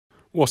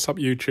What's up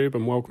YouTube,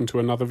 and welcome to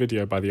another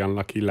video by the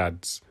Unlucky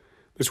Lads.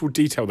 This will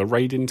detail the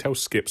raid intel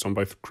skips on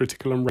both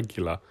critical and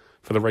regular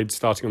for the raid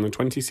starting on the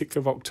 26th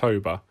of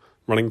October,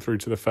 running through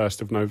to the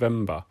 1st of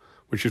November,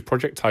 which is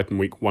Project Titan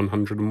Week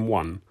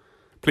 101.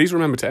 Please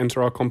remember to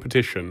enter our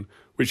competition,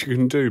 which you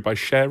can do by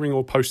sharing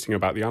or posting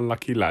about the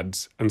Unlucky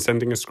Lads and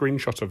sending a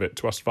screenshot of it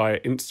to us via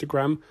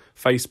Instagram,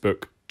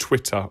 Facebook,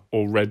 Twitter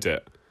or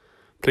Reddit.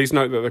 Please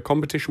note that the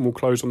competition will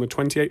close on the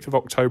 28th of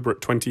October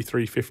at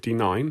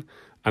 23:59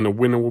 and a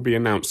winner will be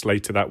announced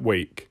later that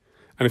week.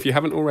 And if you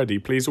haven't already,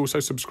 please also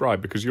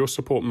subscribe because your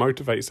support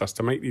motivates us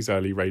to make these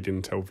early raid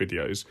intel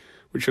videos,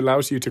 which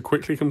allows you to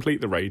quickly complete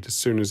the raid as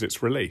soon as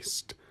it's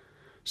released.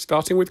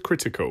 Starting with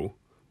critical,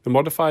 the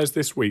modifiers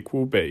this week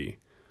will be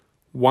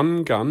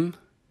 1 gun,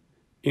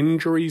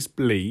 injuries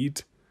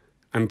bleed,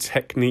 and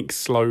technique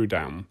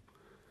slowdown.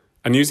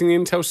 And using the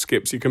intel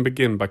skips, you can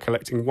begin by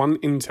collecting 1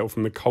 intel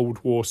from the Cold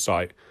War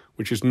site,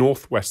 which is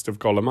northwest of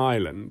Golem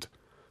Island.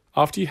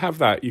 After you have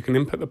that, you can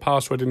input the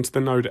password into the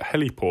node at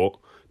Heliport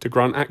to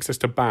grant access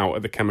to Baal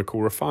at the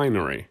chemical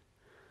refinery.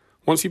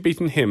 Once you've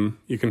beaten him,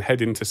 you can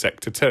head into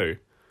Sector 2.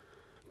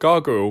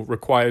 Gargoyle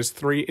requires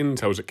 3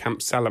 intels at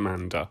Camp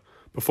Salamander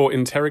before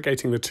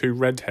interrogating the 2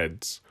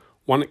 redheads,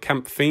 one at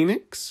Camp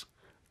Phoenix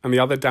and the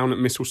other down at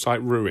Missile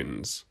Site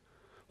Ruins.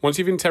 Once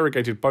you've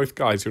interrogated both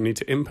guys, you'll need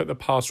to input the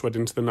password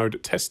into the node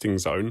at Testing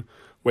Zone,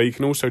 where you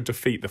can also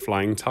defeat the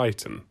Flying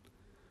Titan.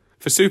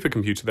 For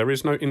Supercomputer, there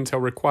is no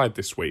intel required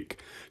this week,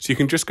 so you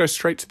can just go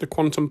straight to the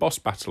Quantum Boss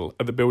battle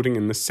at the building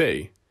in the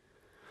sea.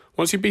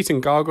 Once you've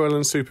beaten Gargoyle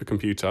and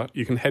Supercomputer,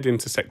 you can head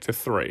into Sector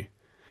 3.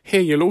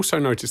 Here you'll also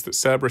notice that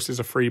Cerberus is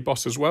a free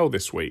boss as well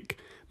this week,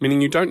 meaning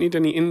you don't need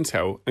any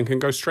intel and can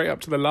go straight up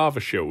to the lava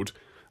shield,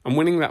 and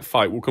winning that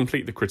fight will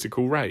complete the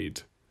critical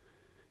raid.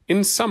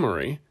 In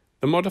summary,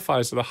 the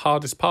modifiers are the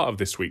hardest part of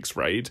this week's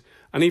raid,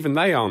 and even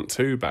they aren't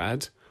too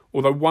bad,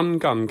 although 1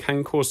 gun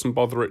can cause some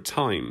bother at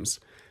times.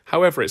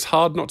 However, it's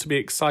hard not to be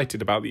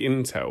excited about the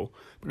intel,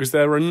 because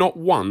there are not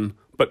 1,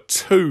 but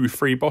 2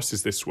 free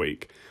bosses this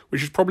week,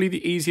 which is probably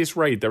the easiest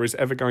raid there is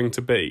ever going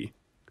to be.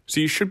 So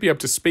you should be able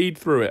to speed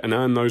through it and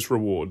earn those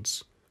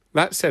rewards.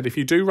 That said, if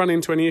you do run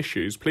into any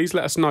issues, please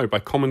let us know by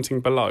commenting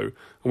below, and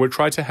we'll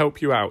try to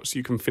help you out so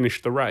you can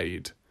finish the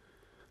raid.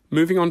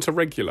 Moving on to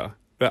regular,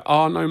 there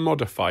are no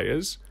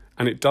modifiers,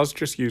 and it does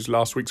just use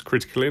last week's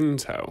critical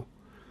intel.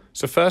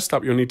 So first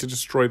up, you'll need to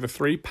destroy the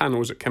 3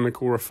 panels at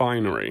Chemical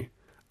Refinery,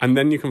 and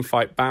then you can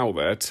fight Baal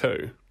there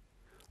too.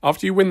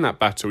 After you win that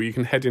battle, you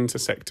can head into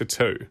Sector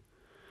 2.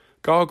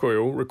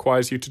 Gargoyle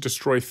requires you to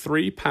destroy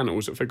 3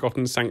 panels at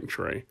Forgotten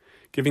Sanctuary,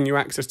 giving you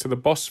access to the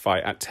boss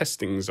fight at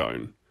Testing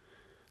Zone.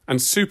 And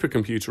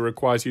Supercomputer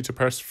requires you to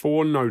press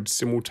 4 nodes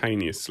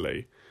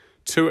simultaneously,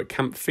 2 at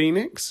Camp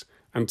Phoenix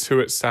and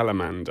 2 at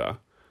Salamander,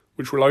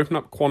 which will open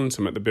up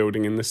Quantum at the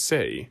building in the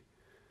sea.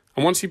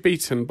 And once you've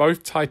beaten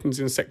both Titans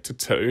in Sector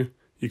 2,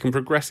 you can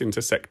progress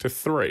into Sector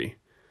 3.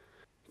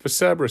 For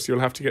Cerberus,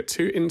 you'll have to get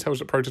 2 intels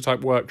at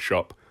Prototype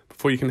Workshop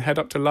before you can head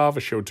up to Lava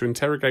Shield to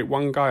interrogate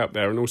 1 guy up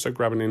there and also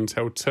grab an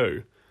intel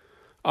too.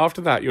 After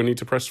that, you'll need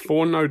to press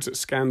 4 nodes at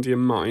Scandium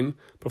Mine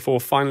before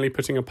finally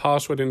putting a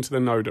password into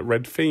the node at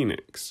Red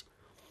Phoenix.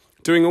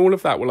 Doing all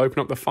of that will open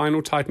up the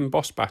final Titan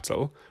boss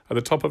battle at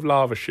the top of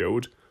Lava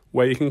Shield,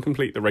 where you can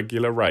complete the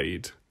regular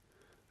raid.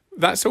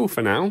 That's all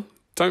for now.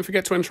 Don't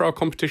forget to enter our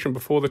competition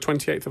before the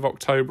 28th of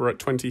October at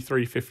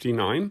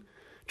 23:59.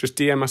 Just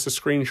DM us a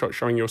screenshot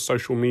showing your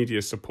social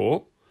media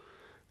support.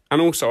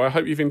 And also, I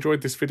hope you've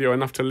enjoyed this video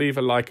enough to leave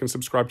a like and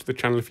subscribe to the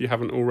channel if you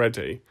haven't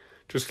already.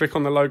 Just click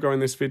on the logo in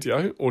this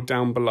video or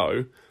down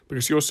below,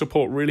 because your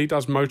support really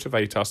does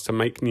motivate us to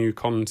make new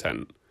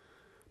content.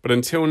 But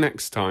until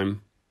next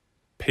time,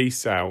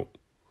 peace out,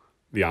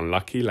 the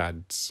Unlucky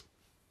Lads.